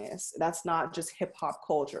Blackness. That's not just hip hop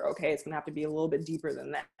culture. Okay. It's going to have to be a little bit deeper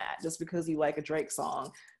than that. Just because you like a Drake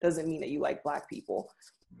song doesn't mean that you like Black people.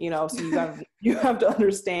 You know, so you have to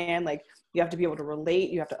understand, like, you have to be able to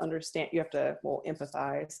relate. You have to understand, you have to,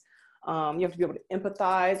 empathize. You have to be able to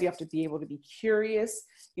empathize. You have to be able to be curious.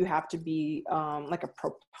 You have to be like a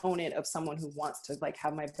proponent of someone who wants to like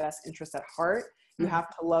have my best interest at heart. You have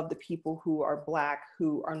to love the people who are Black,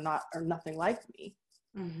 who are nothing like me.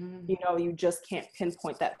 You know, you just can't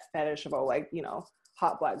pinpoint that fetish of, like, you know,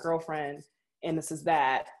 hot Black girlfriend and this is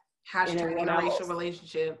that. Hashtag interracial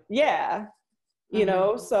relationship. Yeah. You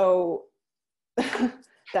know, so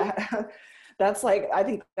that's like, I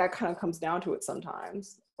think that kind of comes down to it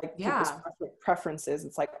sometimes. Like people's preferences,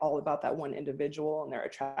 it's like all about that one individual and their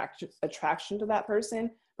attraction to that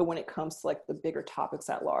person. But when it comes to like the bigger topics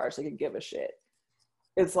at large, they could give a shit.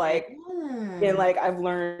 It's like, and like I've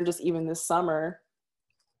learned just even this summer,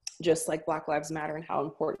 just like Black Lives Matter and how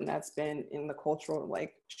important that's been in the cultural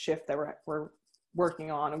like shift that we're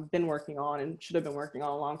working on and been working on and should have been working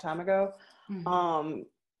on a long time ago.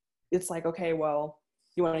 It's like, okay, well,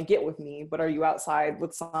 you want to get with me, but are you outside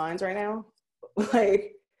with signs right now?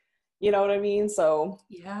 Like, you know what I mean? So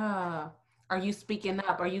yeah. Are you speaking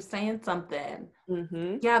up? Are you saying something?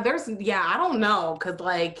 Yeah, I don't know. Cause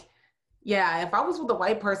like, yeah, if I was with a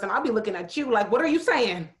white person, I'd be looking at you like, what are you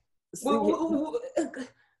saying?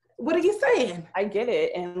 What are you saying? I get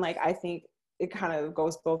it. And like, I think it kind of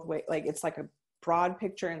goes both ways. Like, it's like a broad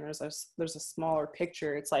picture and there's a smaller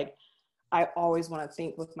picture. It's like, I always want to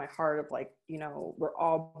think with my heart of like, you know, we're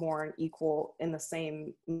all born equal in the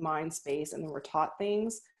same mind space and then we're taught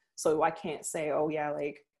things. So I can't say, oh yeah,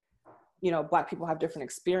 like, you know, Black people have different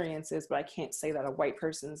experiences, but I can't say that a white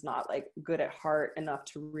person's not like good at heart enough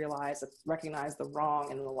to recognize the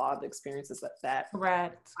wrong in a lot of the experiences that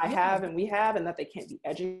Correct. I have and we have, and that they can't be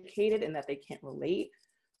educated and that they can't relate.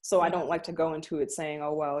 So I don't like to go into it saying,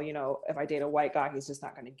 oh, well, you know, if I date a white guy, he's just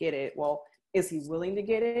not going to get it. Well, is he willing to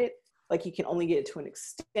get it? Like, he can only get it to an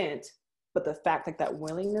extent, but the fact that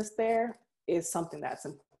willingness there is something that's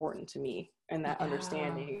important to me, and that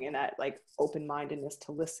understanding and that like open-mindedness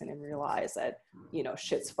to listen and realize that, you know,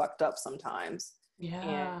 shit's fucked up sometimes.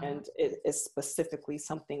 And it is specifically,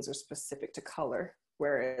 some things are specific to color,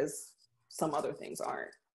 whereas some other things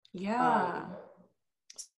aren't.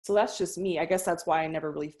 So that's just me. I guess that's why I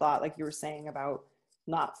never really thought, like you were saying about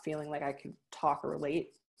not feeling like I could talk or relate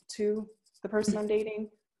to the person I'm dating.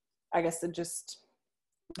 I guess it just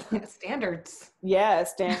standards. Yeah,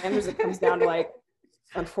 standards. It comes down to like,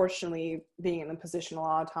 unfortunately, being in a position a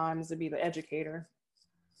lot of times to be the educator,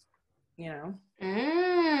 you know.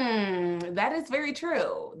 That is very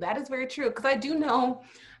true. Because I do know,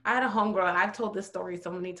 I had a homegirl, and I've told this story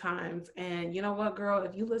so many times, and you know what, girl,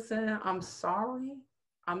 if you listen, I'm sorry,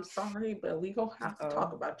 but we gonna have to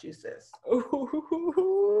talk about you, sis.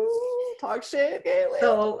 Ooh, talk shit,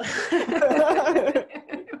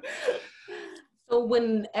 So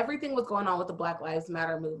when everything was going on with the Black Lives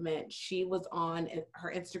Matter movement, she was on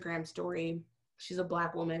her Instagram story. She's a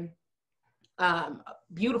Black woman,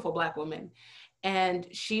 beautiful Black woman. And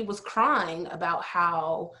she was crying about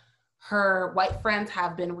how her white friends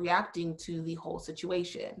have been reacting to the whole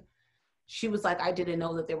situation. She was like, I didn't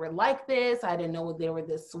know that they were like this. I didn't know they were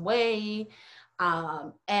this way.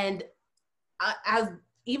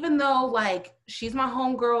 Even though like she's my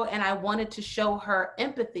homegirl and I wanted to show her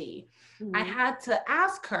empathy, I had to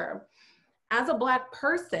ask her, as a Black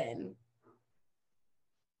person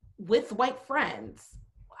with white friends,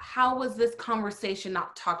 how was this conversation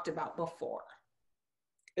not talked about before?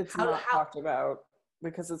 It's not talked about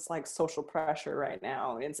because it's like social pressure right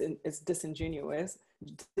now. It's disingenuous.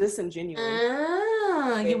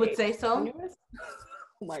 You would say so?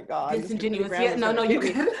 Oh my God. Disingenuous. Yeah, no, you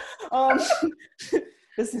can.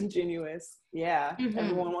 Disingenuous. Yeah.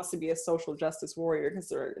 Everyone wants to be a social justice warrior because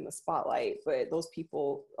they're in the spotlight, but those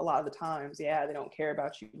people, a lot of the times, they don't care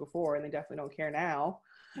about you before, and they definitely don't care now.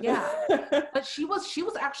 Yeah. But she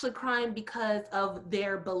was actually crying because of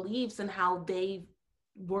their beliefs and how they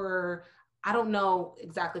were, I don't know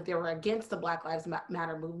exactly if they were against the Black Lives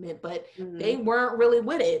Matter movement, but they weren't really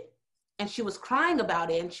with it. And she was crying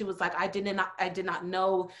about it. And she was like, I did not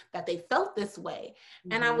know that they felt this way.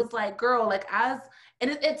 And I was like, girl, like and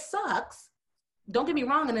it sucks. Don't get me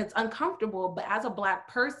wrong. And it's uncomfortable, but as a Black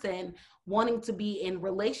person wanting to be in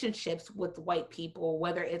relationships with white people,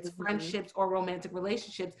 whether it's friendships or romantic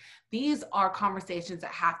relationships, these are conversations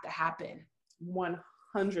that have to happen. 100%.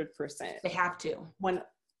 They have to. 1000%.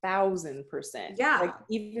 Yeah. Like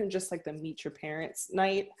even just like the meet your parents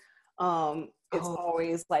night. It's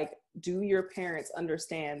always like, do your parents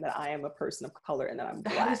understand that I am a person of color and that I'm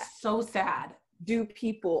Black? That is so sad. Do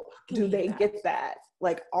they get that?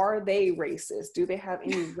 Like, are they racist? Do they have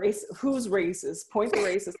any race? Who's racist? Point the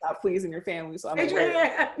racist out, please, in your family. So I'm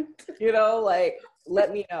aware. You know, like,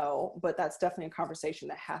 let me know. But that's definitely a conversation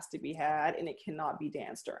that has to be had, and it cannot be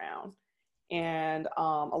danced around. And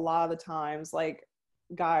a lot of the times, like,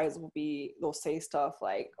 guys they'll say stuff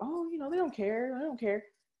like, oh, you know, they don't care. I don't care.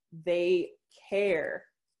 They care.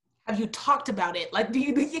 Have you talked about it? Like, what do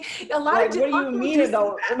you mean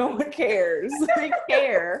no one cares? They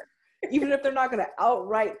care. Even if they're not going to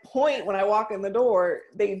outright point when I walk in the door,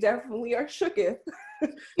 they definitely are shooketh.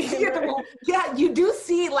 Yeah, you do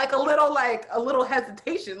see like a little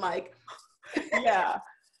hesitation, like. Yeah.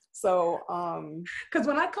 So, because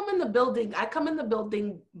when I come in the building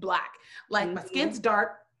Black. Like my skin's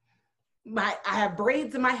dark, I have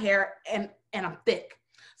braids in my hair, and I'm thick.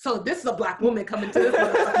 So this is a Black woman coming to this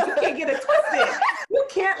motherfucker. You can't get it twisted. You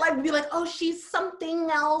can't like be like, oh, she's something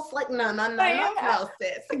else. Like, no,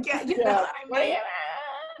 sis. Yeah, you know what I mean?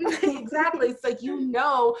 Exactly. So you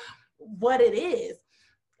know what it is.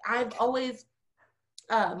 I've always,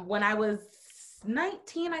 when I was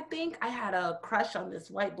 19, I think, I had a crush on this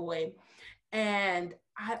white boy. And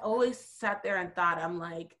I always sat there and thought, I'm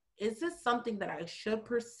like, is this something that I should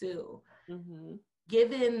pursue? Mm-hmm.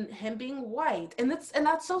 Given him being white. And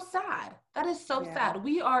that's so sad. That is so sad.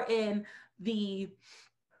 We are in the,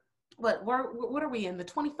 what are we in? The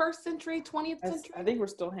 21st century, 20th century? I think we're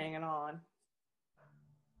still hanging on.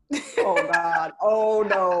 Oh God. Oh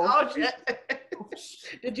no. Oh shit.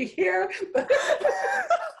 Did you hear?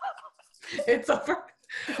 It's over.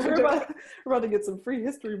 We're about to get some free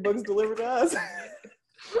history books delivered to us.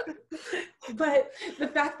 But the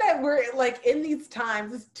fact that we're like in these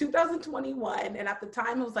times, it's 2021, and at the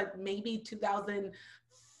time it was like maybe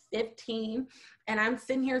 2015, and I'm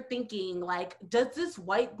sitting here thinking like, does this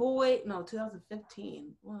white boy, no,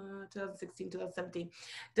 2015, 2016, 2017,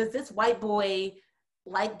 does this white boy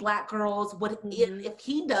like Black girls? If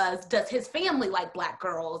he does his family like Black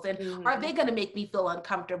girls? And are they going to make me feel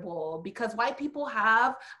uncomfortable? Because white people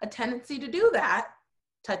have a tendency to do that,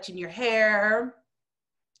 touching your hair,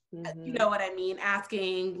 you know what I mean?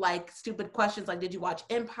 Asking like stupid questions like, did you watch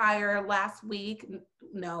Empire last week?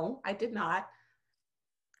 No, I did not.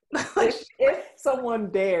 If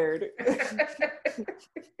someone dared.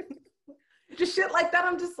 Just shit like that.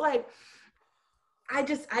 I'm just like, I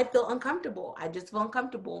feel uncomfortable. I just feel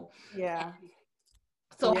uncomfortable. Yeah.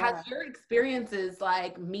 So has your experiences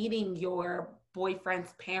like meeting your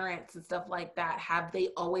boyfriend's parents and stuff like that, have they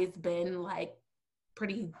always been like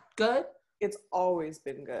pretty good? It's always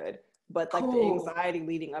been good, but like the anxiety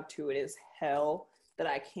leading up to it is hell that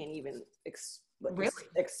I can't even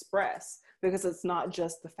express, because it's not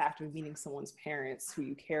just the fact of meeting someone's parents who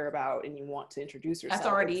you care about and you want to introduce yourself.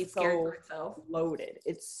 That's already scary for itself. Loaded.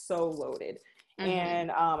 It's so loaded. And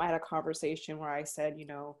I had a conversation where I said, you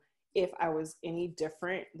know, if I was any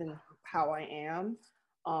different than how I am,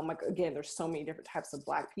 like again, there's so many different types of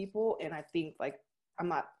Black people, and I think like I'm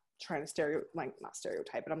not trying to not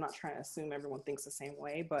stereotype, but I'm not trying to assume everyone thinks the same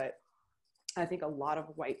way, but I think a lot of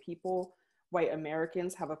white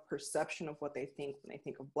Americans have a perception of what they think when they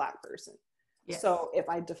think of Black person. Yes. So if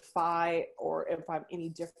I defy or if I'm any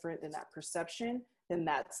different than that perception, then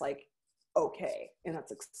that's like okay, and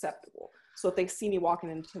that's acceptable. So if they see me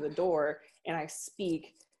walking into the door and I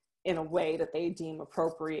speak in a way that they deem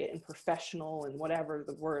appropriate and professional and whatever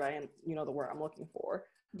the word I am, you know, the word I'm looking for.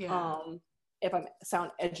 Yeah. If I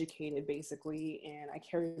sound educated basically and I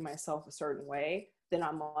carry myself a certain way, then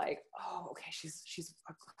I'm like, oh, okay, she's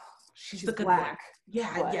the good Black.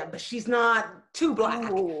 Yeah, but she's not too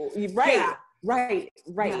Black. Oh, right, yeah. right.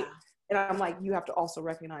 Yeah. And I'm like, you have to also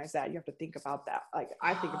recognize that. You have to think about that. Like,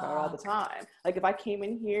 I think about it all the time. Like, if I came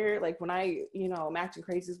in here, like, when I'm acting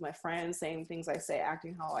crazy with my friends, saying things I say,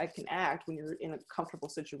 acting how I can act when you're in a comfortable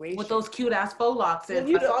situation. With those cute-ass faux locks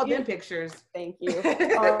in. I saw them pictures. Thank you.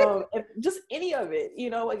 If, just any of it, you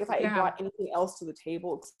know, like, if I brought anything else to the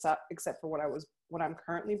table except for what I'm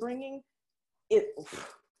currently bringing, I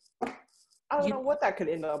don't know what that could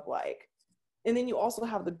end up like. And then you also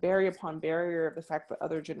have the barrier upon barrier of the fact that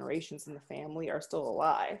other generations in the family are still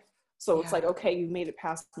alive. So it's like, okay, you made it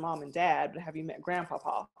past mom and dad, but have you met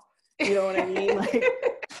grandpapa? You know what I mean? Like,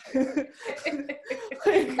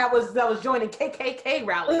 that was joining KKK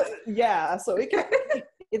rallies. Yeah. So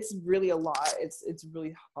it's really a lot. It's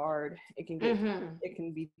really hard. It can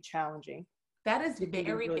be challenging. That is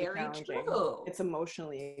very, really very true. It's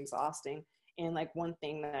emotionally exhausting. And like one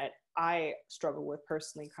thing that I struggle with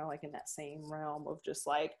personally, kind of like in that same realm of just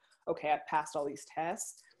like, okay, I've passed all these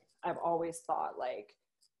tests. I've always thought like,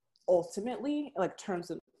 ultimately, like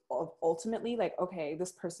terms of ultimately, like, okay,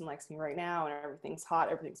 this person likes me right now and everything's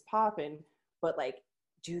hot, everything's popping, but like,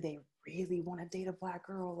 do they really want to date a Black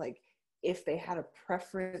girl? Like, if they had a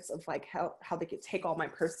preference of like how they could take all my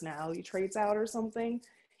personality traits out or something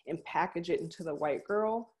and package it into the white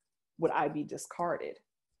girl, would I be discarded?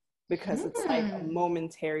 Because it's like a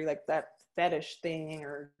momentary, like that fetish thing,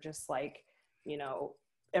 or just like, you know,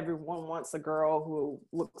 everyone wants a girl who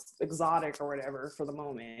looks exotic or whatever for the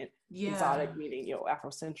moment. Yeah. Exotic meaning, you know,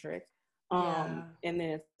 Afrocentric. And then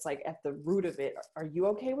it's like at the root of it, are you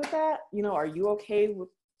okay with that? You know, are you okay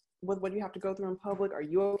with what you have to go through in public? Are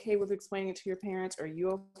you okay with explaining it to your parents? Are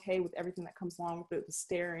you okay with everything that comes along with it, the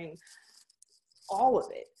staring, all of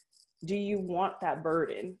it? Do you want that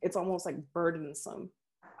burden? It's almost like burdensome,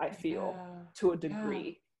 I feel, to a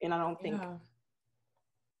degree. And I don't think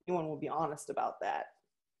anyone will be honest about that.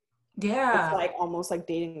 Yeah. It's like almost like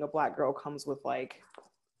dating a Black girl comes with like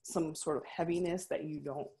some sort of heaviness that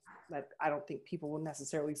I don't think people will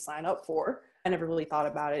necessarily sign up for. I never really thought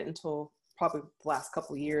about it until probably the last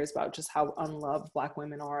couple of years, about just how unloved Black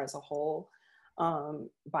women are as a whole,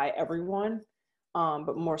 by everyone.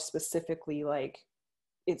 But more specifically, like,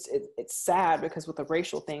 it's sad because with the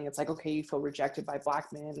racial thing, it's like, okay, you feel rejected by Black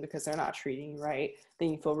men because they're not treating you right.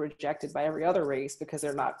 Then you feel rejected by every other race because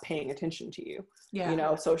they're not paying attention to you. Yeah. You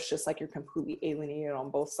know, so it's just like you're completely alienated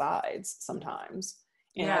on both sides sometimes.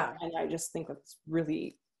 And I just think that's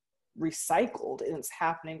really recycled, and it's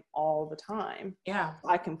happening all the time. Yeah.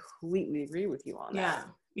 I completely agree with you on that.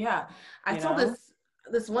 Yeah. I saw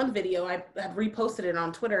this one video, I had reposted it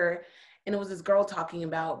on Twitter, and it was this girl talking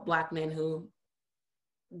about Black men who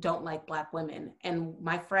don't like Black women. And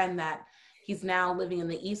my friend that he's now living in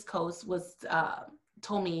the East Coast was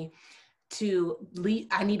told me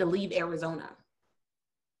I need to leave Arizona.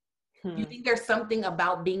 You think there's something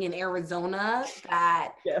about being in Arizona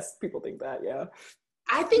that... Yes, people think that, yeah.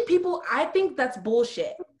 I think that's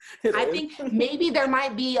bullshit. I think maybe there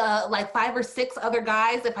might be like 5 or 6 other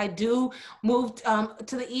guys if I do move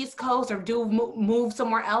to the East Coast or do move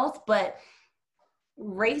somewhere else, but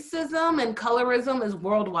racism and colorism is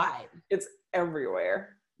worldwide. It's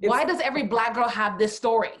everywhere. Why does every Black girl have this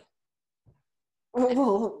story?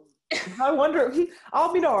 Well, I wonder,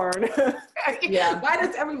 I'll be darned. Yeah. Why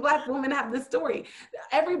does every Black woman have this story?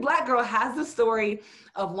 Every Black girl has the story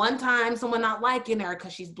of one time someone not liking her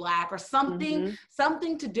because she's Black, or something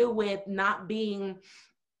to do with not being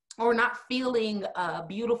or not feeling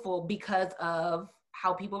beautiful because of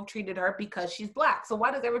how people have treated her because she's Black. So why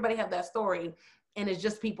does everybody have that story? And it's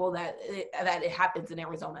just people that it happens in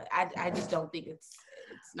Arizona. I just don't think it's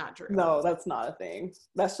not true. No, that's not a thing.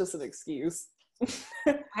 That's just an excuse.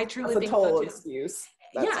 I truly think so too. Excuse.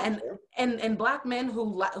 That's and Black men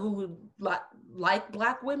who like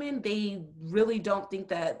Black women, they really don't think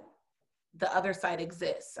that the other side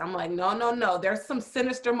exists. I'm like, no. There's some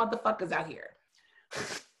sinister motherfuckers out here.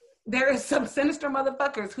 There is some sinister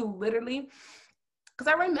motherfuckers who literally,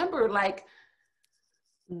 because I remember like,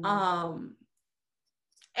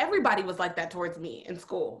 everybody was like that towards me in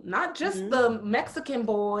school. Not just the Mexican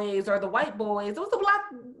boys or the white boys. It was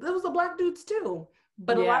the black dudes too.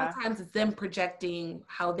 But a lot of times it's them projecting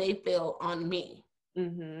how they feel on me,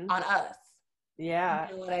 on us. Yeah.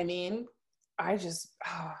 You know what I mean? I just...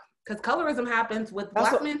 Because colorism happens with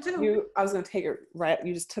Black men too. I was going to take it right.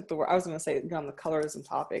 You just took the word. I was going to say on the colorism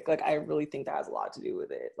topic. Like, I really think that has a lot to do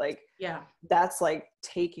with it. Like, that's like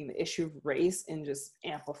taking the issue of race and just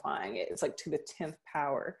amplifying it. It's like to the 10th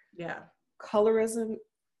power. Yeah. Colorism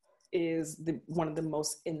is one of the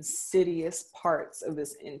most insidious parts of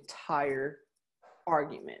this entire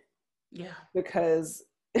argument. Yeah. Because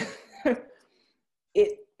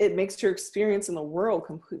it makes your experience in the world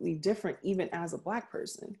completely different, even as a Black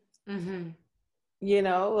person. You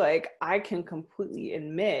know, like, I can completely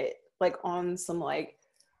admit, like, on some like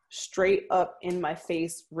straight up in my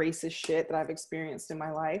face racist shit that I've experienced in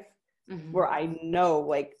my life, where I know,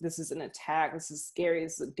 like, this is an attack, this is scary,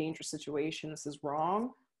 this is a dangerous situation, this is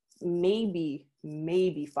wrong, maybe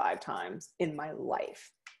 5 times in my life.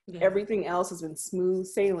 Everything else has been smooth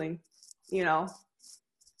sailing, you know.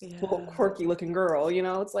 Little quirky looking girl, you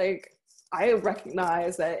know. It's like, I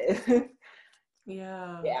recognize that.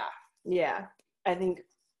 Yeah. I think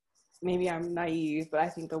maybe I'm naive, but I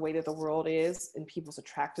think the way that the world is and people's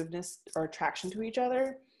attractiveness or attraction to each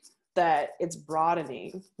other, that it's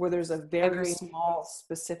broadening, where there's a very small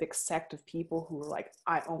specific sect of people who are like,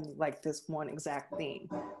 I only like this one exact thing.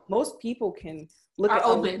 Most people can look at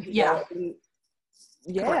open.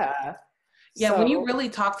 So, when you really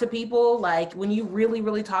talk to people, like when you really,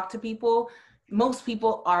 really talk to people, most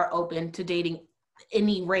people are open to dating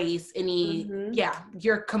any race,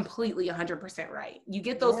 you're completely 100% right. You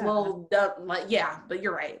get those little, but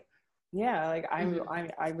you're right. Yeah, like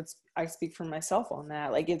I speak for myself on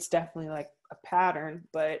that. Like, it's definitely like a pattern,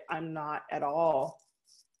 but I'm not at all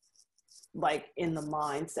like in the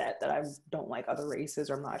mindset that I don't like other races,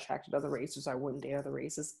 or I'm not attracted to other races, I wouldn't date other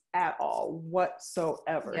races at all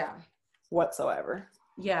whatsoever. Yeah. Whatsoever.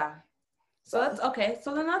 Yeah. So that's okay.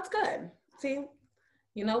 So then that's good. See,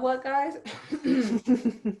 you know what, guys?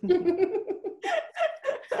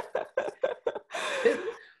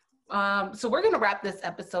 So we're going to wrap this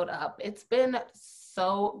episode up. It's been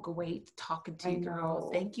so great talking to you, girl.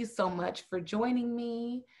 Thank you so much for joining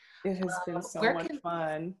me. It has been so much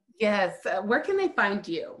fun. Yes. Where can they find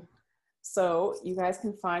you? So you guys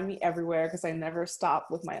can find me everywhere, because I never stop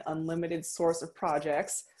with my unlimited source of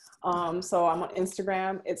projects. So I'm on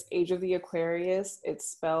Instagram. It's Age of the Aquarius.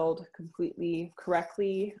 It's spelled completely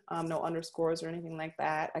correctly. No underscores or anything like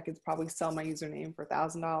that. I could probably sell my username for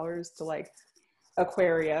 $1,000 to like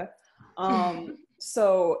Aquaria.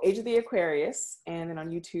 So Age of the Aquarius, and then on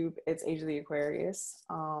YouTube it's Age of the Aquarius.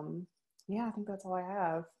 Yeah, I think that's all I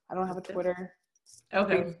have. I don't have a Twitter.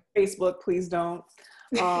 Okay. Facebook, please don't.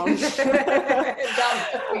 I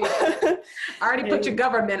already put your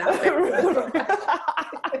government out there.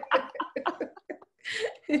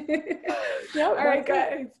 Yep, all right,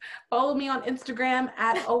 guys. Follow me on Instagram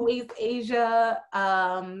at alwaysasia.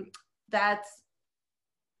 That's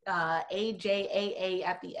AJAA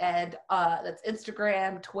at the end. That's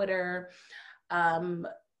Instagram, Twitter,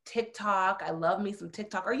 TikTok. I love me some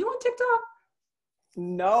TikTok. Are you on TikTok?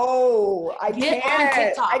 No, I Get can't. on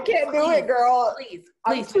TikTok. I can't do it, girl. Please,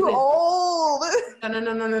 I'm too old.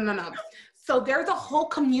 No. So there's a whole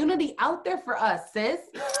community out there for us, sis.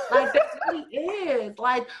 Like there really is.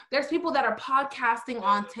 Like there's people that are podcasting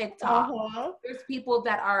on TikTok. There's people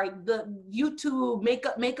that are the YouTube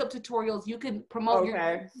makeup tutorials. You can promote your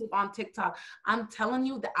YouTube on TikTok. I'm telling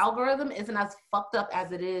you, the algorithm isn't as fucked up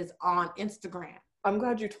as it is on Instagram. I'm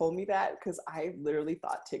glad you told me that, because I literally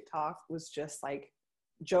thought TikTok was just like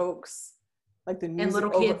jokes, like the music, and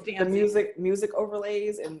little kids dancing. the music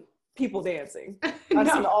overlays and people dancing.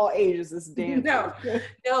 I've seen all ages this dancing.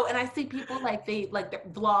 No, and I see people like they like their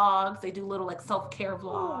vlogs. They do little like self-care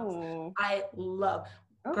vlogs. I love,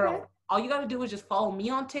 girl. All you gotta do is just follow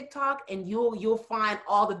me on TikTok, and you'll find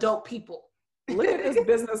all the dope people. Look at this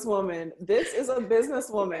businesswoman. This is a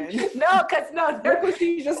businesswoman. Look what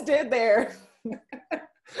she just did there.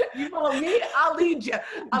 You follow me, I'll lead you.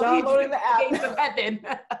 Downloading the app. Gates of heaven.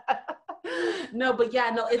 No, but yeah,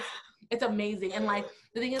 no, it's amazing. And like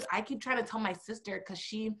the thing is, I keep trying to tell my sister, because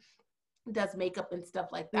she does makeup and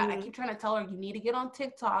stuff like that. I keep trying to tell her, you need to get on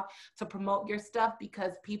TikTok to promote your stuff,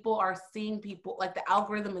 because people are seeing people, like the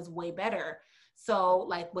algorithm is way better. So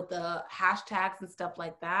like with the hashtags and stuff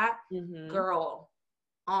like that, girl,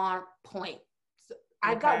 on point. So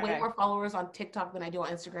I've got way more followers on TikTok than I do on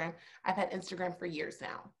Instagram. I've had Instagram for years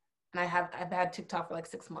now, and I've had TikTok for like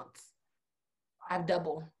 6 months. I've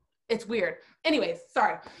doubled. It's weird. Anyways,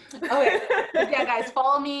 sorry. Okay. Yeah, guys,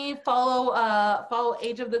 follow me. Follow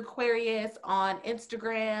Age of the Aquarius on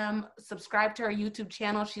Instagram. Subscribe to our YouTube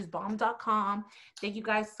channel, shesbomb.com. Thank you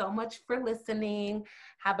guys so much for listening.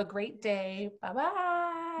 Have a great day. Bye-bye.